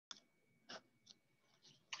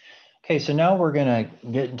Okay, so now we're going to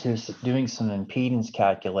get into doing some impedance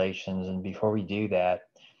calculations. And before we do that,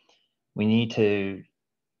 we need to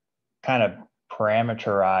kind of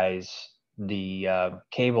parameterize the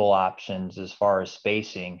cable options as far as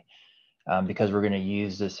spacing, because we're going to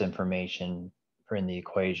use this information in the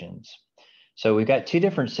equations. So we've got two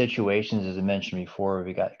different situations, as I mentioned before.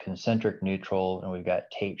 We've got concentric neutral and we've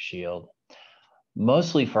got tape shield.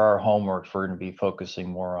 Mostly for our homework, we're going to be focusing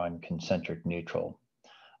more on concentric neutral.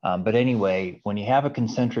 But anyway, when you have a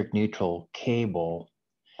concentric neutral cable,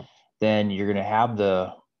 then you're going to have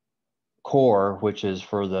the core, which is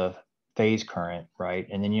for the phase current, right?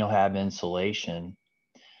 And then you'll have insulation.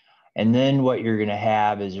 And then what you're going to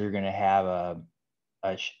have is you're going to have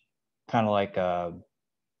a kind of like a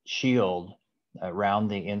shield around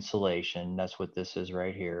the insulation. That's what this is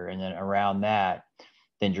right here. And then around that,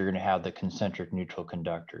 then you're going to have the concentric neutral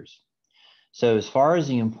conductors. So as far as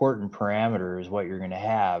the important parameters, what you're going to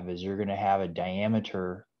have is you're going to have a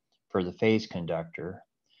diameter for the phase conductor.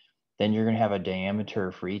 Then you're going to have a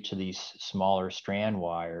diameter for each of these smaller strand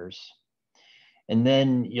wires. And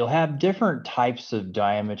then you'll have different types of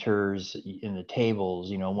diameters in the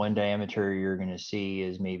tables. You know, one diameter you're going to see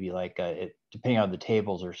is maybe like, depending on how the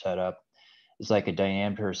tables are set up, is like a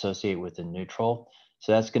diameter associated with the neutral.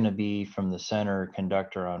 So that's going to be from the center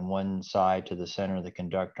conductor on one side to the center of the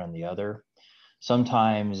conductor on the other.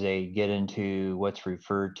 Sometimes they get into what's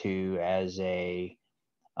referred to as an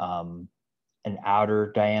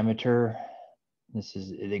outer diameter.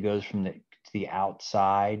 It goes from to the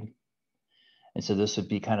outside. And so this would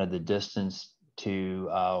be kind of the distance to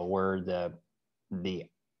where the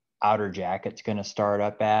outer jacket's going to start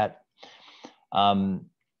up at.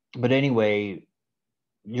 But anyway,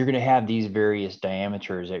 you're going to have these various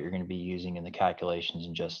diameters that you're going to be using in the calculations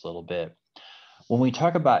in just a little bit. When we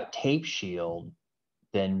talk about tape shield,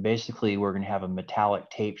 then basically we're going to have a metallic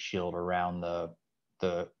tape shield around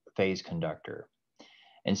the phase conductor.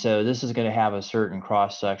 And so this is going to have a certain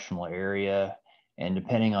cross-sectional area. And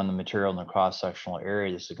depending on the material in the cross-sectional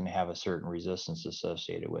area, this is going to have a certain resistance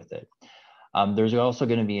associated with it. There's also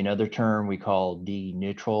going to be another term we call D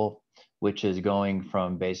neutral, which is going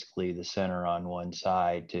from basically the center on one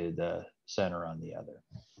side to the center on the other.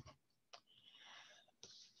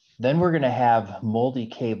 Then we're going to have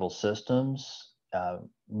multi-cable systems.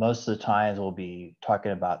 Most of the times we'll be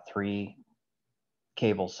talking about 3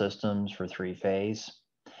 cable systems for 3-phase.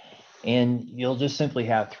 And you'll just simply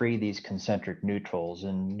have 3 of these concentric neutrals.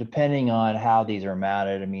 And depending on how these are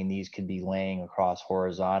mounted, I mean, these could be laying across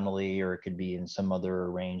horizontally, or it could be in some other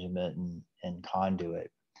arrangement and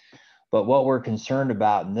conduit. But what we're concerned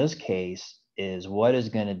about in this case is what is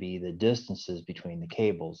going to be the distances between the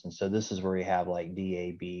cables. And so this is where you have like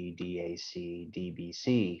DAB, DAC,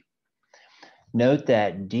 DBC. Note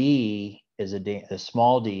that D is a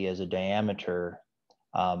small d is a diameter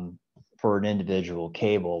for an individual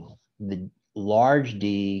cable. The large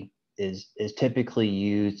D is typically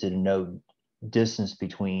used to denote distance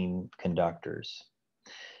between conductors.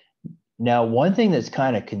 Now, one thing that's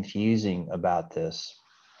kind of confusing about this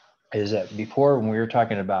is that before, when we were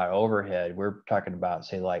talking about overhead, we're talking about,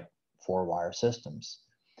 say, like 4-wire systems,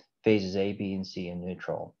 phases A, B, and C, and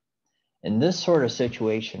neutral. In this sort of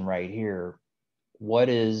situation right here, what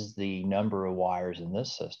is the number of wires in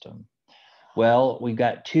this system? Well, we've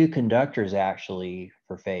got 2 conductors actually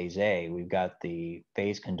for phase A. We've got the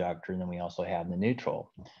phase conductor, and then we also have the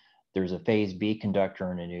neutral. There's a phase B conductor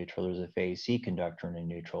and a neutral. There's a phase C conductor and a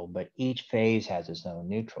neutral, but each phase has its own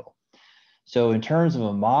neutral. So in terms of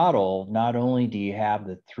a model, not only do you have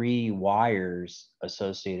the 3 wires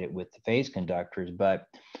associated with the phase conductors, but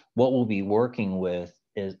what we'll be working with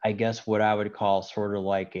is, I guess, what I would call sort of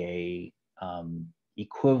like a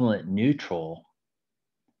equivalent neutral,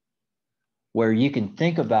 where you can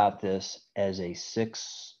think about this as a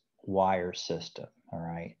 6-wire system, all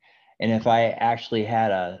right? And if I actually had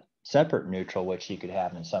a separate neutral, which you could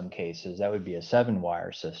have in some cases, that would be a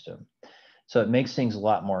 7-wire system. So it makes things a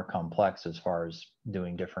lot more complex as far as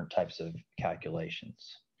doing different types of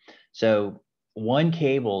calculations. So 1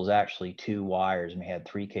 cable is actually 2 wires, and we had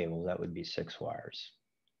 3 cables, that would be 6 wires.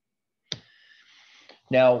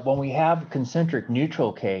 Now, when we have concentric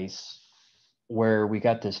neutral case, where we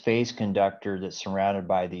got this phase conductor that's surrounded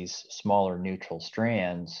by these smaller neutral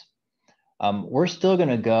strands, we're still going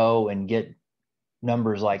to go and get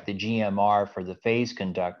numbers like the GMR for the phase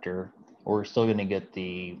conductor, or we're still going to get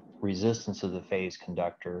the resistance of the phase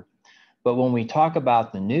conductor. But when we talk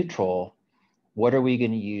about the neutral, what are we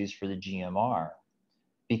going to use for the GMR?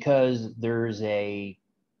 Because there's a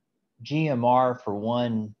GMR for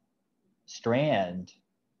 1 strand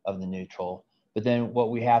of the neutral, But then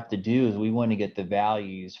what we have to do is we want to get the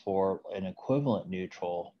values for an equivalent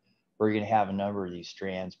neutral. We're going to have a number of these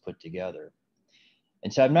strands put together.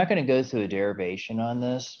 And so I'm not going to go through a derivation on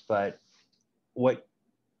this, but what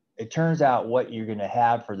it turns out what you're going to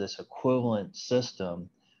have for this equivalent system,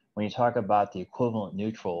 when you talk about the equivalent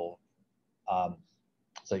neutral, as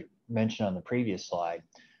I mentioned on the previous slide,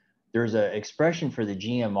 there's an expression for the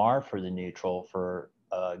GMR for the neutral for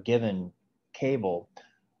a given cable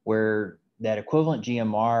where that equivalent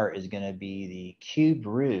GMR is going to be the cube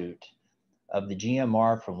root of the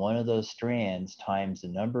GMR from one of those strands times the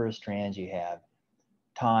number of strands you have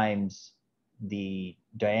times the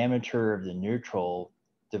diameter of the neutral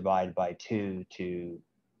divided by 2 to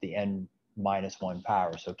the n minus 1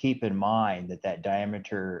 power. So keep in mind that that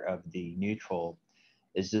diameter of the neutral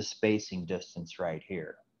is this spacing distance right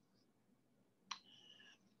here.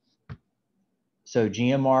 So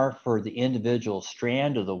GMR for the individual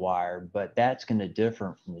strand of the wire, but that's going to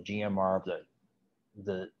differ from the GMR of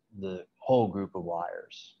the whole group of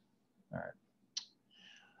wires. All right.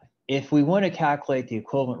 If we want to calculate the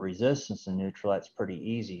equivalent resistance in neutral, that's pretty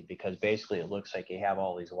easy because basically it looks like you have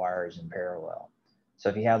all these wires in parallel. So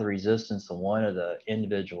if you have the resistance of one of the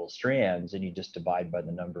individual strands, then you just divide by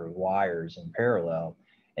the number of wires in parallel,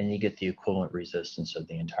 and you get the equivalent resistance of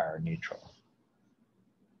the entire neutral.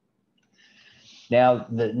 Now,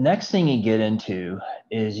 the next thing you get into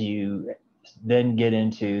is you then get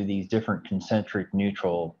into these different concentric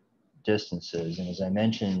neutral distances. And as I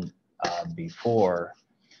mentioned before,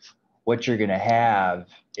 what you're going to have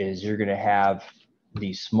is you're going to have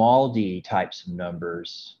these small d types of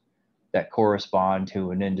numbers that correspond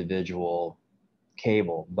to an individual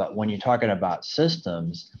cable. But when you're talking about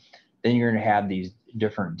systems, then you're going to have these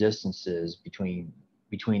different distances between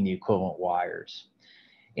the equivalent wires.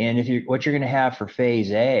 And if what you're going to have for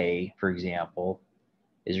phase A, for example,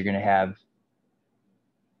 is you're going to have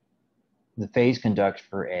the phase conductor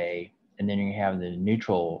for A, and then you're going to have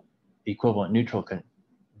the equivalent neutral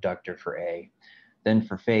conductor for A. Then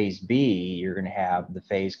for phase B, you're going to have the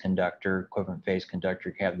phase conductor, equivalent phase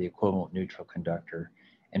conductor, you have the equivalent neutral conductor.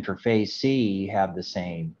 And for phase C, you have the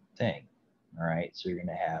same thing. All right, so you're going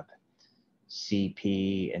to have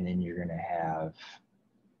CP, and then you're going to have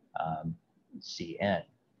CN.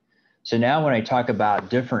 So now when I talk about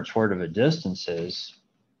different sort of distances,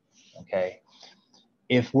 okay,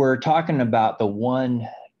 if we're talking about the one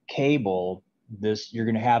cable, you're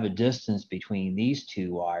going to have a distance between these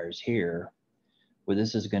two wires here, where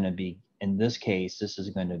this is going to be, in this case, this is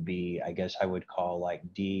going to be, I guess I would call like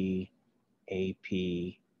DAPAN,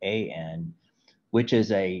 which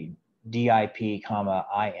is a DIP comma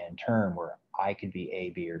IN term where I could be A,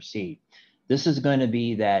 B, or C. This is going to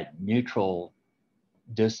be that neutral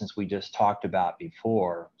distance we just talked about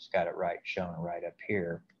before. It's got it right, shown right up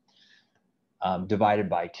here, divided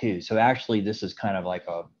by 2. So actually this is kind of like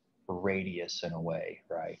a radius in a way,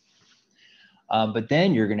 right? But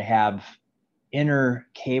then you're going to have inner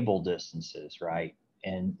cable distances, right?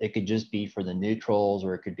 And it could just be for the neutrals,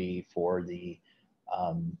 or it could be for the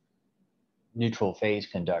neutral phase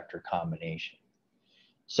conductor combination.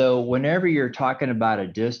 So whenever you're talking about a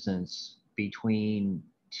distance between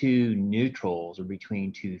two neutrals or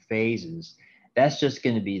between two phases, that's just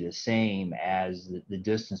going to be the same as the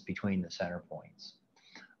distance between the center points.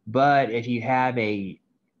 But if you have a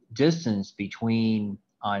distance between,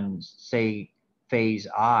 on say phase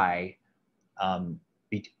I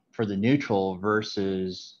for the neutral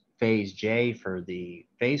versus phase J for the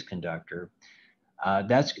phase conductor,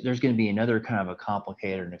 there's going to be another kind of a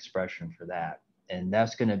complicated expression for that. And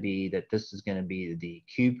that's going to be that this is going to be the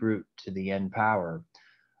cube root to the n power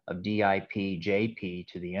of DIP JP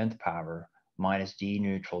to the nth power minus D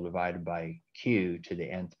neutral divided by Q to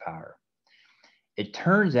the nth power. It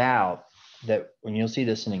turns out that when you'll see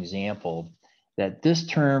this in an example, that this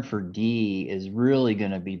term for D is really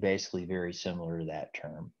going to be basically very similar to that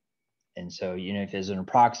term. And so, you know, if there's an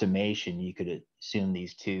approximation, you could assume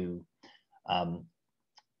these two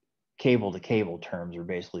cable to cable terms are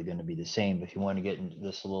basically going to be the same. But if you want to get into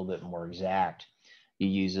this a little bit more exact, you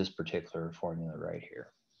use this particular formula right here.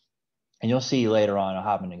 And you'll see later on, I'll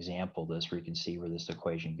have an example of this where you can see where this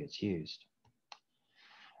equation gets used.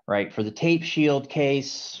 Right, for the tape shield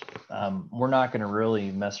case, we're not going to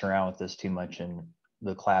really mess around with this too much in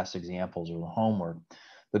the class examples or the homework.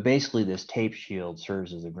 But basically, this tape shield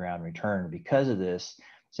serves as a ground return. Because of this,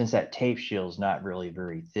 since that tape shield is not really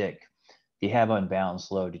very thick, if you have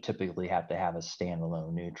unbalanced load, you typically have to have a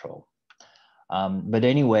standalone neutral. But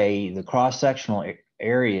anyway, the cross-sectional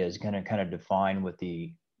area is going to kind of define what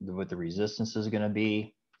the resistance is going to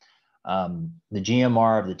be. The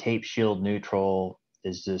GMR of the tape shield neutral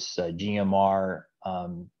is this GMR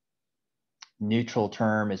neutral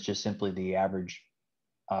term. It's just simply the average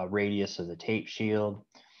radius of the tape shield.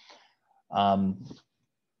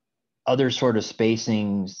 Other sort of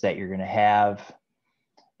spacings that you're going to have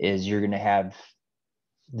is you're going to have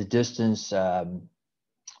the distance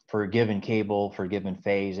for a given cable, for a given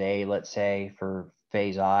phase A, let's say, for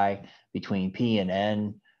phase I, between P and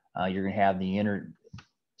N. You're going to have the inner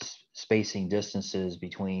spacing distances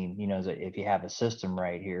between, you know, if you have a system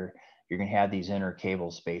right here, you're going to have these inner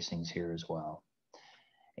cable spacings here as well.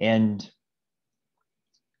 And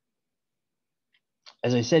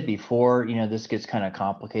as I said before, you know, this gets kind of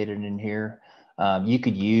complicated in here. You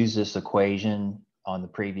could use this equation on the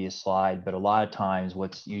previous slide, but a lot of times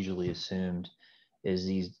what's usually assumed is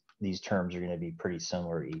these terms are going to be pretty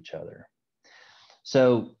similar to each other.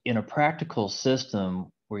 So in a practical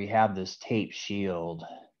system where you have this tape shield,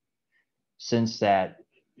 since that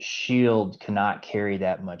shield cannot carry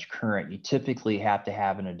that much current, you typically have to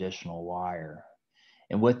have an additional wire.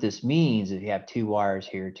 And what this means is you have 2 wires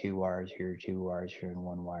here, 2 wires here, 2 wires here, and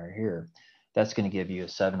 1 wire here. That's going to give you a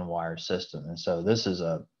 7-wire system. And so this is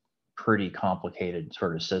a pretty complicated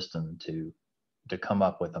sort of system to come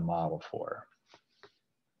up with a model for.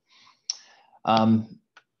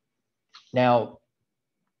 Now,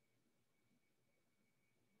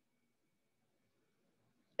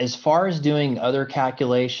 as far as doing other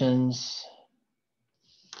calculations,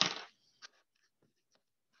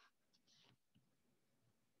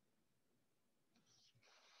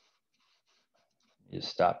 just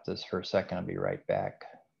stop this for a second, I'll be right back.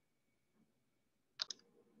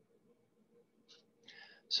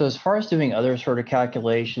 So as far as doing other sort of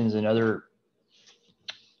calculations and other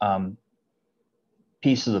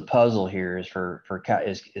piece of the puzzle here is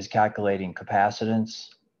is calculating capacitance.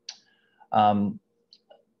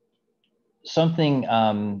 Something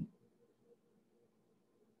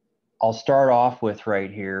I'll start off with right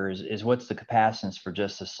here is what's the capacitance for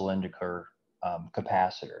just a cylindrical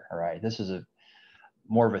capacitor, all right? This is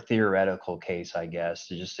more of a theoretical case, I guess,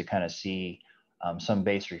 just to kind of see some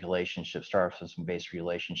basic relationships, start off with some basic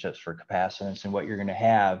relationships for capacitance. And what you're gonna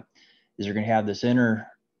have is you're gonna have this inner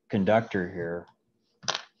conductor here.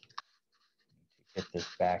 Get this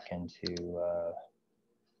back into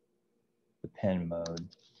the pin mode.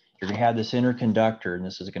 You're going to have this inner conductor, and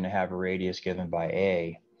this is going to have a radius given by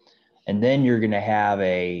A. And then you're going to have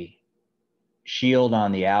a shield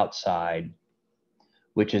on the outside,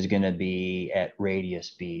 which is going to be at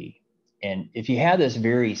radius B. And if you have this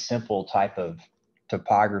very simple type of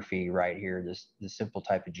topography right here, this simple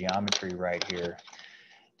type of geometry right here,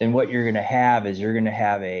 then what you're going to have is you're going to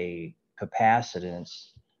have a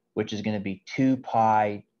capacitance, which is going to be 2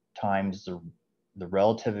 pi times the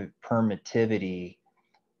relative permittivity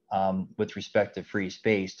with respect to free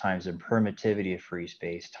space times the permittivity of free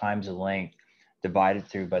space times the length divided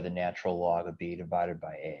through by the natural log of B divided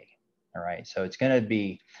by A. All right, so it's going to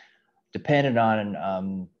be dependent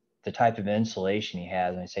on the type of insulation he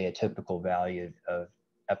has. And I say a typical value of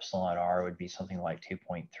epsilon R would be something like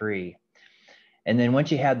 2.3. And then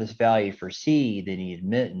once you have this value for C, then the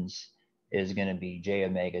admittance is going to be J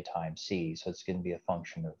omega times C. So it's going to be a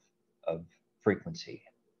function of frequency.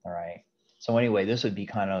 All right. So anyway, this would be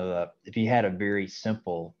kind of if you had a very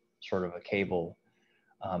simple sort of a cable,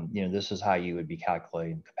 you know, this is how you would be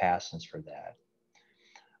calculating capacitance for that.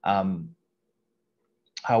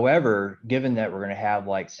 However, given that we're going to have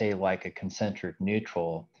say like a concentric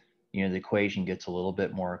neutral, you know, the equation gets a little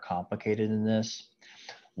bit more complicated than this.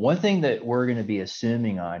 One thing that we're going to be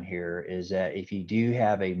assuming on here is that if you do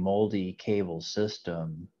have a multi-cable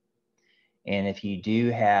system, and if you do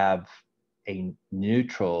have a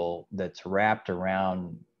neutral that's wrapped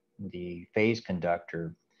around the phase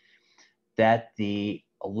conductor, that the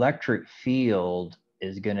electric field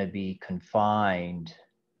is going to be confined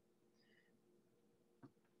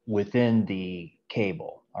within the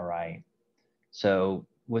cable, all right? So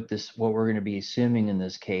what we're going to be assuming in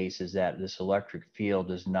this case is that this electric field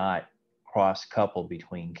does not cross couple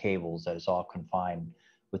between cables, that it's all confined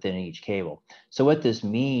within each cable. So what this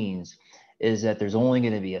means is that there's only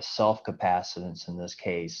going to be a self-capacitance in this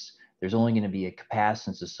case. There's only going to be a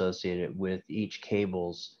capacitance associated with each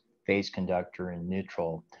cable's phase conductor and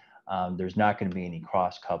neutral. There's not going to be any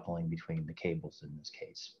cross coupling between the cables in this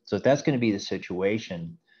case. So if that's going to be the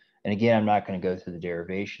situation, and again, I'm not going to go through the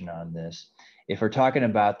derivation on this. If we're talking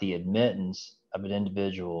about the admittance of an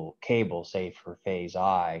individual cable, say for phase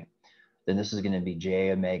I, then this is going to be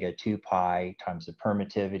J omega 2 pi times the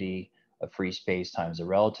permittivity of free space times the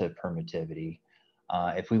relative permittivity.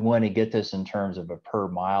 If we want to get this in terms of a per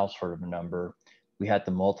mile sort of a number, we had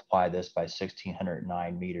to multiply this by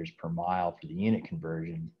 1,609 meters per mile for the unit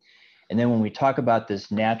conversion. And then when we talk about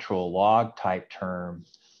this natural log type term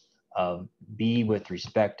of B with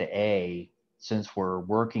respect to A, since we're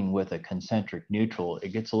working with a concentric neutral, it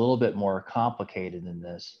gets a little bit more complicated than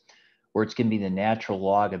this, where it's going to be the natural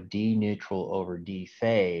log of D neutral over D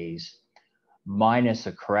phase minus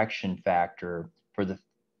a correction factor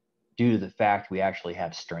due to the fact we actually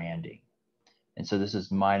have stranding. And so this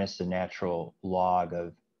is minus the natural log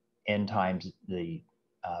of N times the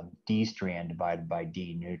D strand divided by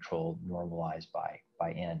D neutral normalized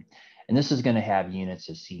by N. And this is going to have units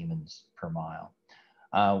of Siemens per mile.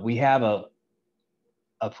 We have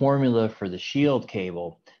a formula for the shield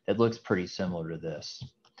cable that looks pretty similar to this.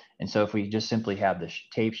 And so if we just simply have the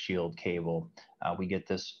tape shield cable, we get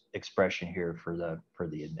this expression here for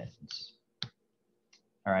the admittance.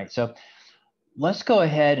 All right, so let's go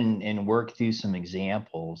ahead and work through some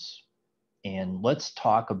examples, and let's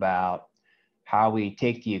talk about how we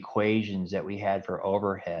take the equations that we had for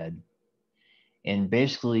overhead and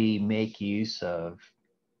basically make use of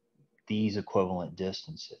these equivalent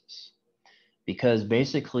distances. Because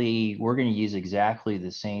basically we're going to use exactly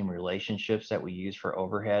the same relationships that we use for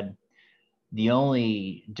overhead. The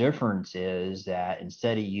only difference is that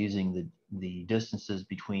instead of using the distances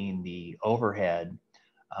between the overhead,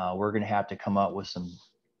 we're going to have to come up with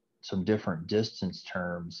some different distance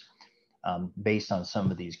terms based on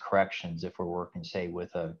some of these corrections if we're working, say,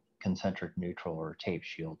 with a concentric neutral or tape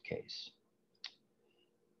shield case.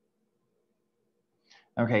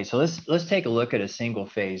 Okay, so let's take a look at a single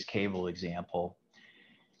phase cable example.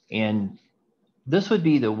 And this would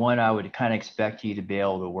be the one I would kind of expect you to be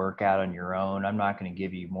able to work out on your own. I'm not going to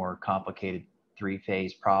give you more complicated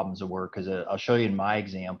three-phase problems to work because I'll show you in my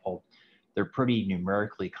example, they're pretty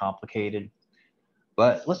numerically complicated.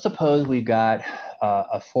 But let's suppose we've got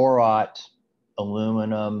a 4-aught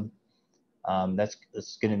aluminum, that's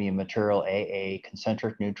going to be a material AA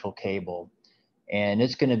concentric neutral cable. And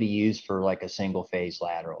it's going to be used for like a single phase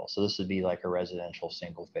lateral. So this would be like a residential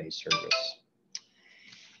single phase service.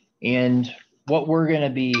 And what we're going to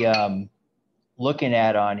be looking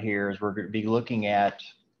at on here is we're going to be looking at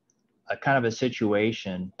a kind of a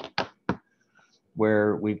situation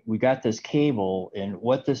where we got this cable, and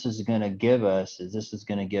what this is going to give us is this is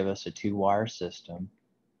going to give us a 2-wire system.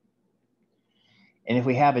 And if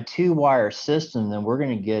we have a 2-wire system, then we're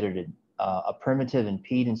going to get it a primitive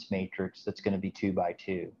impedance matrix that's going to be 2 by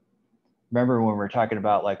 2. Remember when we were talking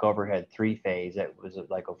about like overhead 3-phase, that was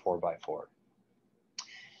like a 4 by 4.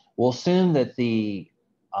 We'll assume that the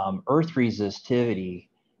earth resistivity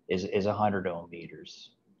is 100 ohm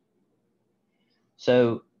meters.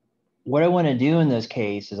 So what I want to do in this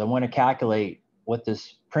case is I want to calculate what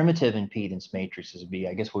this primitive impedance matrix would be.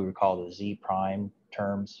 I guess we would call the Z prime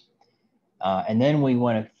terms. And then we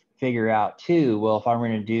want to figure out too, well, if I'm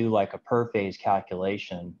going to do like a per phase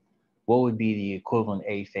calculation, what would be the equivalent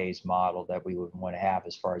A phase model that we would want to have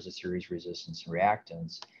as far as the series resistance and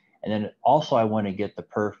reactance? And then also I want to get the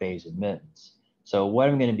per phase admittance. So what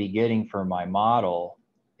I'm going to be getting for my model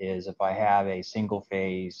is if I have a single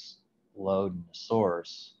phase load and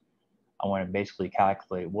source, I want to basically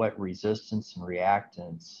calculate what resistance and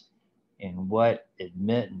reactance and what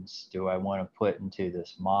admittance do I want to put into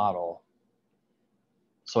this model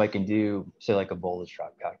so I can do, say, like a voltage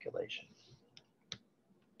drop calculation.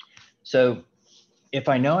 So if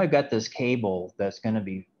I know I've got this cable that's going to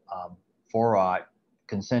be 4-aught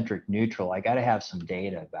concentric neutral, I got to have some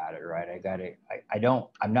data about it, right?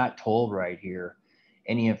 I'm not told right here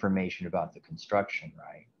any information about the construction,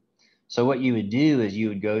 right? So what you would do is you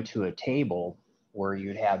would go to a table where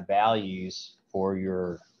you'd have values for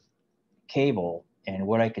your cable. And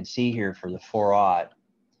what I could see here for the 4-aught,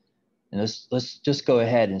 and let's just go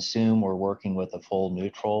ahead and assume we're working with a full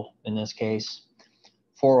neutral in this case.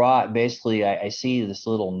 4-aught, basically, I see this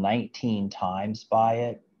little 19 times by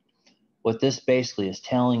it. What this basically is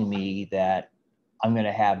telling me that I'm going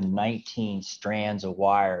to have 19 strands of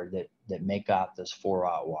wire that make up this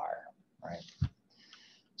 4-aught wire, right?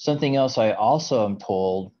 Something else I also am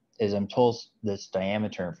told is I'm told this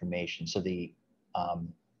diameter information. So the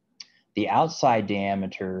outside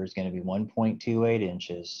diameter is going to be 1.28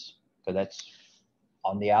 inches. So that's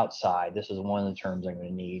on the outside. This is one of the terms I'm going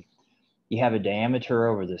to need. You have a diameter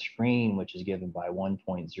over the screen, which is given by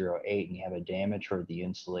 1.08, and you have a diameter of the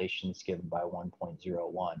insulation that's given by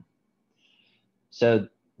 1.01. So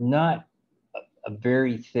not a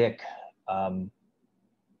very thick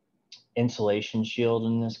insulation shield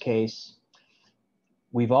in this case.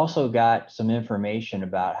 We've also got some information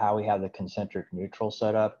about how we have the concentric neutral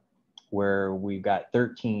set up, where we've got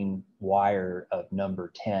 13 wire of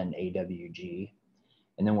number 10 AWG.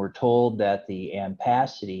 And then we're told that the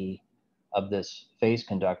ampacity of this phase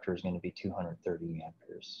conductor is going to be 230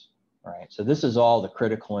 amperes. All right, so this is all the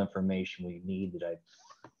critical information we need that I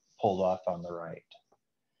pulled off on the right.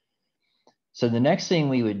 So the next thing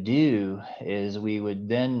we would do is we would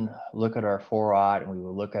then look at our 4-aught and we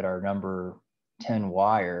would look at our number 10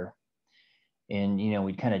 wire, and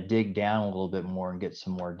we'd kind of dig down a little bit more and get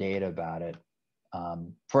some more data about it.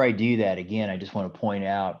 Before I do that, again, I just want to point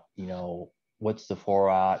out, what's the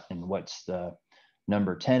 4-aught and what's the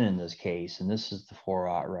number 10 in this case. And this is the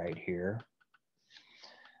 4-aught right here.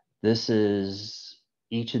 This is,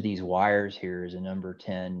 each of these wires here is a number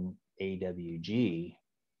 10 AWG.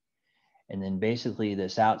 And then basically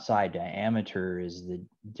this outside diameter is the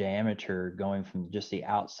diameter going from just the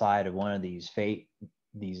outside of one of these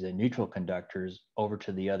neutral conductors over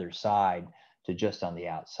to the other side to just on the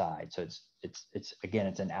outside. So it's again,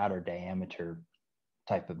 it's an outer diameter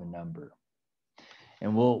type of a number.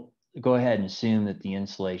 And we'll go ahead and assume that the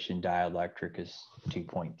insulation dielectric is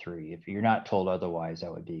 2.3. If you're not told otherwise,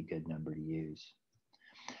 that would be a good number to use.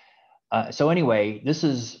 So anyway, this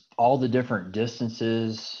is all the different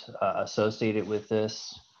distances associated with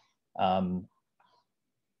this.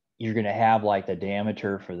 You're going to have like the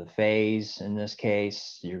diameter for the phase in this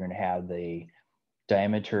case. You're going to have the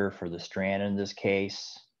diameter for the strand in this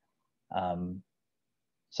case.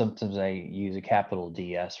 Sometimes I use a capital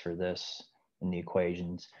DS for this in the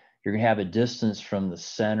equations. You're going to have a distance from the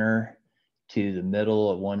center to the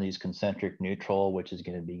middle of one of these concentric neutral, which is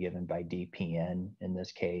going to be given by dPn in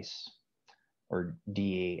this case, or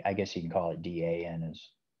DA, I guess you can call it DAN as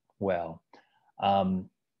well.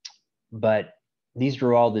 But these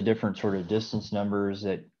are all the different sort of distance numbers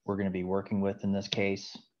that we're going to be working with in this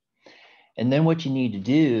case. And then what you need to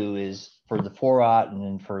do is for the 4-aught and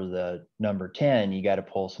then for the number 10, you got to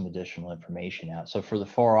pull some additional information out. So for the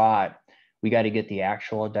 4-aught, we got to get the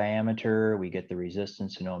actual diameter, we get the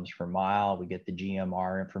resistance in ohms per mile, we get the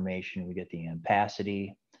GMR information, we get the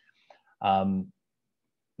ampacity,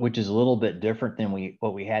 which is a little bit different than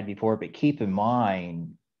what we had before. But keep in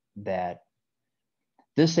mind that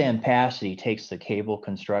this ampacity takes the cable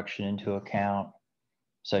construction into account.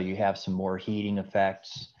 So you have some more heating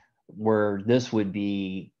effects, where this would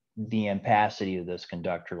be the ampacity of this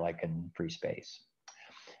conductor, like in free space.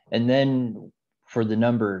 And then for the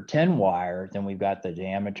number 10 wire, then we've got the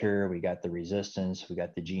diameter, we got the resistance, we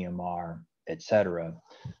got the GMR, et cetera.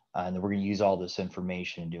 And then we're going to use all this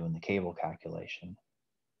information in doing the cable calculation.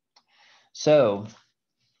 So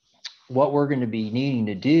what we're going to be needing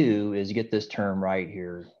to do is get this term right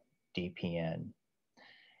here, dPn.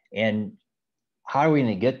 And how are we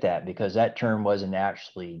going to get that? Because that term wasn't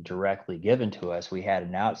actually directly given to us. We had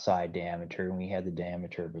an outside diameter and we had the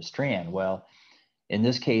diameter of a strand. Well, in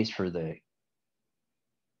this case, for the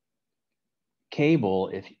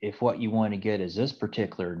cable, if what you want to get is this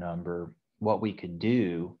particular number, what we could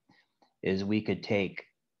do is we could take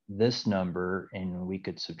this number and we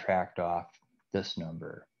could subtract off this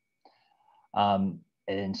number.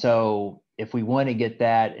 And so if we want to get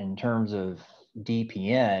that in terms of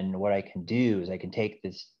dPn, what I can do is I can take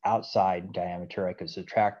this outside diameter, I could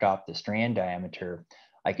subtract off the strand diameter,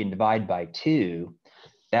 I can divide by 2.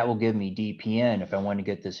 That will give me dPn if I want to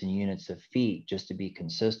get this in units of feet, just to be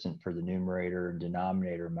consistent for the numerator and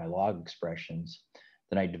denominator of my log expressions.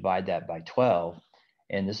 Then I divide that by 12,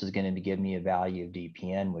 and this is going to be giving me a value of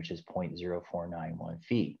dPn, which is 0.0491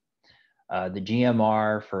 feet. The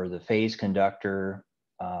GMR for the phase conductor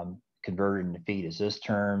converted into feet is this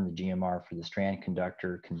term. The GMR for the strand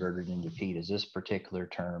conductor converted into feet is this particular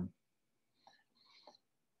term.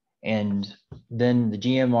 And then the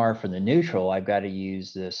GMR for the neutral, I've got to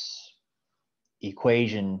use this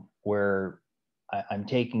equation where I'm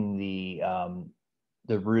taking the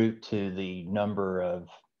root to the number of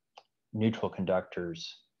neutral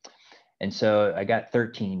conductors. And so I got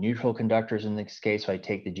 13 neutral conductors in this case. So I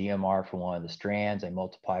take the GMR for one of the strands, I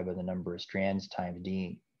multiply by the number of strands times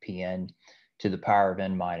dPn to the power of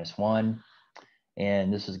n minus 1.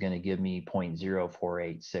 And this is going to give me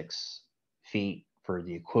 0.0486 feet for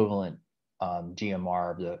the equivalent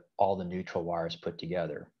GMR of all the neutral wires put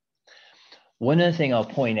together. One other thing I'll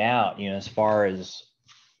point out, as far as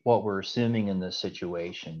what we're assuming in this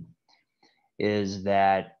situation, is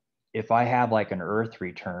that if I have like an earth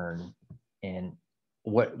return, and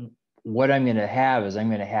what I'm going to have is I'm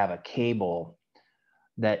going to have a cable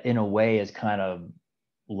that in a way is kind of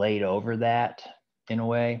laid over that in a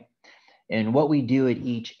way. And what we do at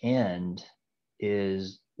each end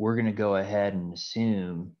is we're going to go ahead and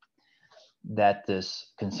assume that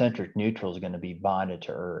this concentric neutral is going to be bonded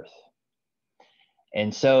to earth.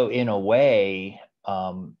 And so in a way,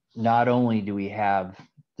 not only do we have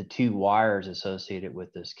the 2 wires associated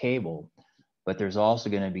with this cable, but there's also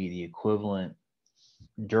going to be the equivalent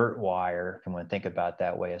dirt wire, if you want to think about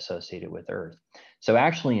that way, associated with earth. So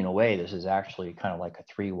actually, in a way, this is actually kind of like a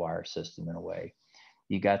 3-wire system in a way.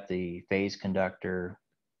 You got the phase conductor,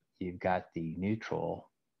 you've got the neutral,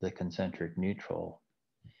 the concentric neutral,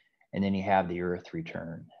 and then you have the earth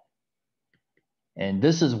return. And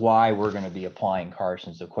this is why we're going to be applying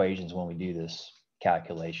Carson's equations when we do this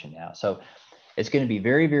calculation now. So it's going to be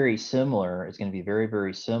very, very similar. It's going to be very,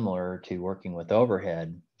 very similar to working with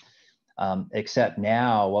overhead, except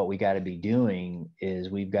now what we got to be doing is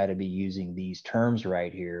we've got to be using these terms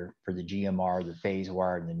right here for the GMR, the phase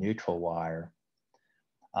wire, and the neutral wire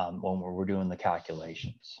when we're doing the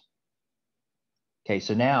calculations. Okay,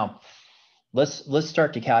 so now let's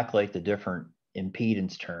start to calculate the different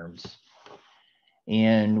impedance terms.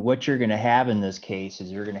 And what you're going to have in this case is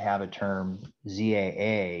you're going to have a term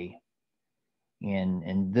ZAA. And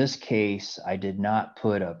in this case, I did not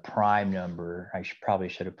put a prime number. I probably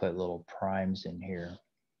should have put little primes in here.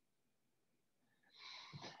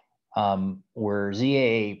 Where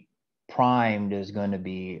ZAA primed is going to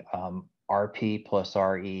be RP plus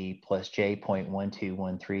RE plus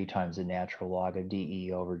J.1213 times the natural log of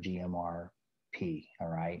DE over GMRP, all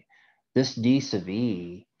right? This D sub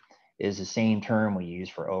E is the same term we use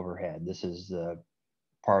for overhead. This is the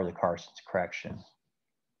part of the Carson's correction.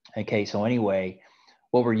 Okay, so anyway,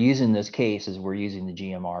 what we're using in this case is we're using the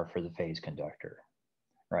GMR for the phase conductor,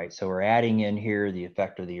 right? So we're adding in here the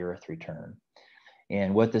effect of the earth return.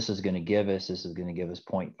 And what this is going to give us, this is going to give us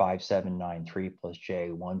 0.5793 plus J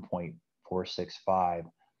 1.465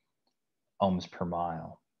 ohms per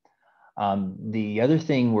mile. The other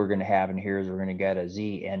thing we're going to have in here is we're going to get a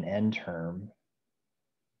ZNN term.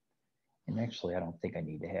 And actually, I don't think I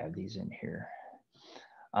need to have these in here.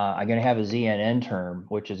 I'm going to have a ZNN term,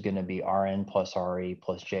 which is going to be RN plus RE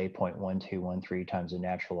plus J.1213 times the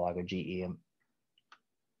natural log of DE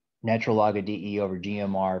over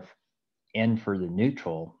GMR N for the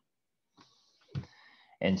neutral.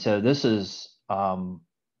 And so this is,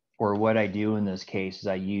 or what I do in this case is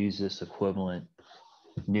I use this equivalent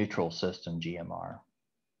neutral system GMR.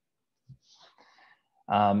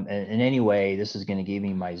 And anyway, this is going to give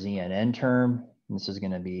me my ZNN term. This is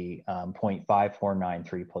going to be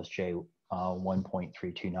 0.5493 plus J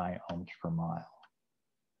 1.329 ohms per mile.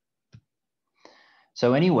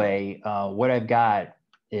 So anyway, what I've got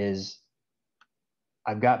is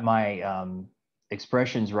I've got my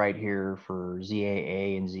expressions right here for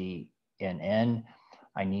ZAA and ZNN.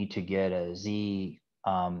 I need to get a ZAN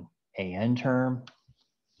term.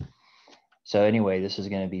 So anyway, this is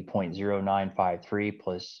going to be 0.0953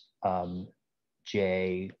 plus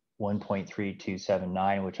J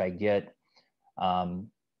 1.3279, which I get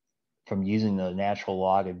from using the natural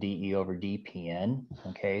log of DE over DPN.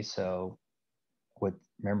 Okay, so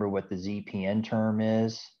remember what the ZPN term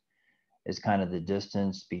is kind of the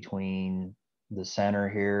distance between the center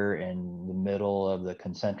here and the middle of the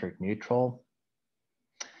concentric neutral.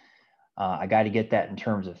 I got to get that in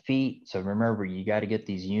terms of feet. So remember, you got to get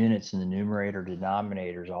these units in the numerator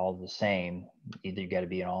denominators all the same. Either you got to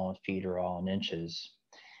be in all in feet or all in inches.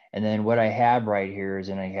 And then what I have right here is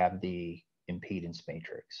then I have the impedance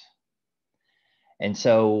matrix. And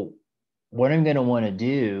so what I'm going to want to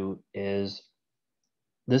do is,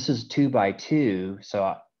 this is 2 by 2.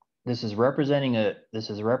 So this is representing a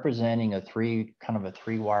kind of a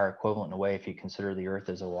 3-wire equivalent in a way if you consider the earth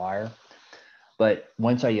as a wire. But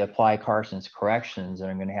once I apply Carson's corrections,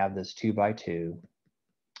 I'm going to have this 2 by 2.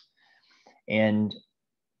 And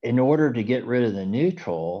in order to get rid of the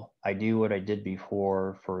neutral, I do what I did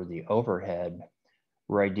before for the overhead,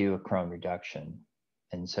 where I do a Crone reduction.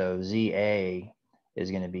 And so ZA is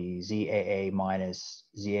going to be ZAA minus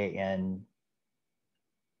ZAN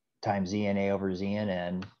times ZNA over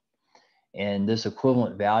ZNN. And this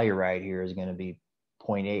equivalent value right here is going to be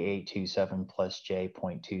 0.8827 plus J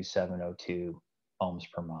 0.2702 ohms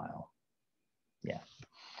per mile. Yeah.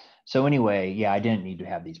 So anyway, yeah, I didn't need to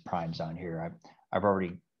have these primes on here. I've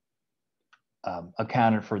already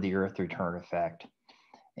accounted for the earth return effect.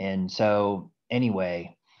 And so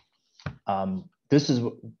anyway, this is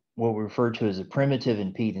what we refer to as a primitive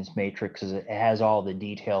impedance matrix, because it has all the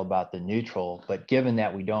detail about the neutral. But given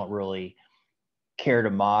that we don't really care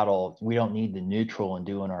to model, we don't need the neutral in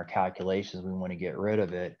doing our calculations, we want to get rid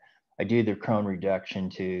of it, I do the Crone reduction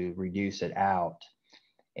to reduce it out.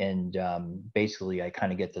 And basically I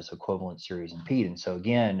kind of get this equivalent series impedance. So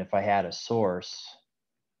again, if I had a source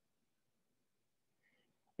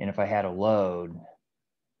and if I had a load,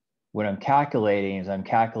 what I'm calculating is I'm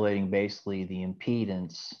calculating basically the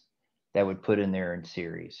impedance that would put in there in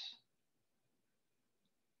series.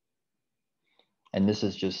 And this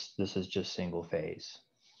is just single phase.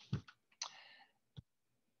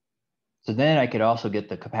 So then I could also get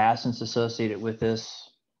the capacitance associated with this.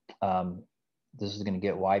 This is going to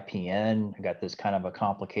get YPN. I got this kind of a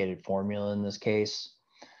complicated formula in this case.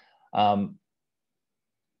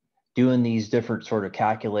 Doing these different sort of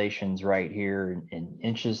calculations right here in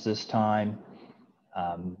inches this time.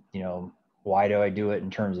 You know, why do I do it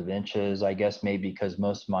in terms of inches? I guess maybe because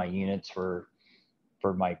most of my units for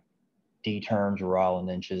my D terms were all in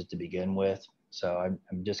inches to begin with. So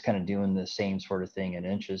I'm just kind of doing the same sort of thing in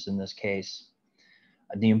inches in this case.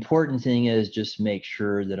 The important thing is just make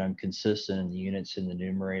sure that I'm consistent in the units in the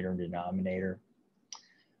numerator and denominator.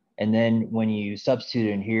 And then when you substitute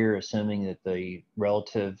in here, assuming that the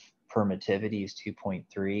relative permittivity is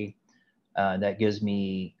 2.3, that gives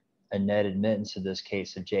me a net admittance in this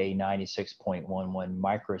case of J 96.11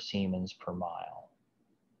 microsiemens per mile.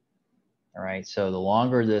 All right, so the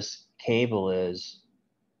longer this cable is,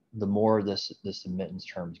 the more this admittance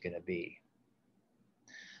term is going to be.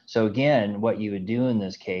 So again, what you would do in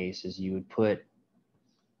this case is you'd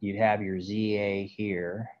have your ZA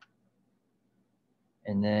here,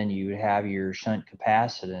 and then you would have your shunt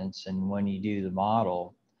capacitance. And when you do the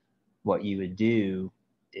model, what you would do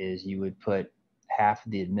is you would put half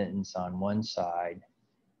of the admittance on one side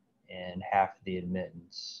and half of the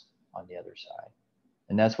admittance on the other side.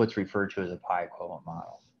 And that's what's referred to as a pi equivalent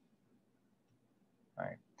model. All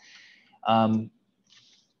right.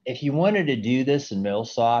 If you wanted to do this in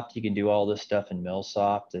MillSoft, you can do all this stuff in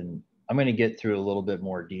MillSoft. And I'm going to get through a little bit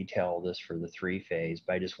more detail of this for the three-phase,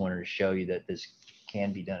 but I just wanted to show you that this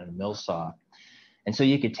can be done in MillSoft. And so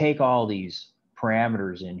you could take all these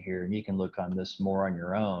parameters in here, and you can look on this more on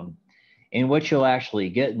your own. And what you'll actually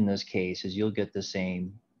get in this case is you'll get the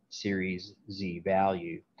same series Z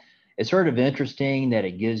value. It's sort of interesting that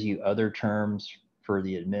it gives you other terms for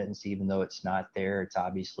the admittance, even though it's not there. It's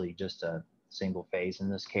obviously just a single phase in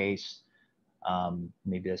this case.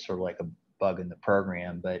 Maybe that's sort of like a bug in the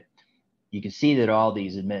program, but you can see that all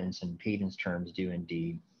these admittance and impedance terms do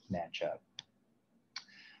indeed match up.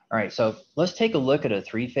 All right, so let's take a look at a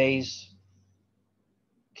three-phase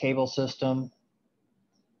cable system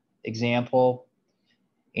example.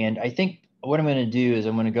 And I think what I'm going to do is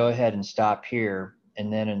I'm going to go ahead and stop here,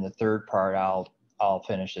 and then in the third part, I'll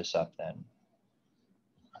finish this up then.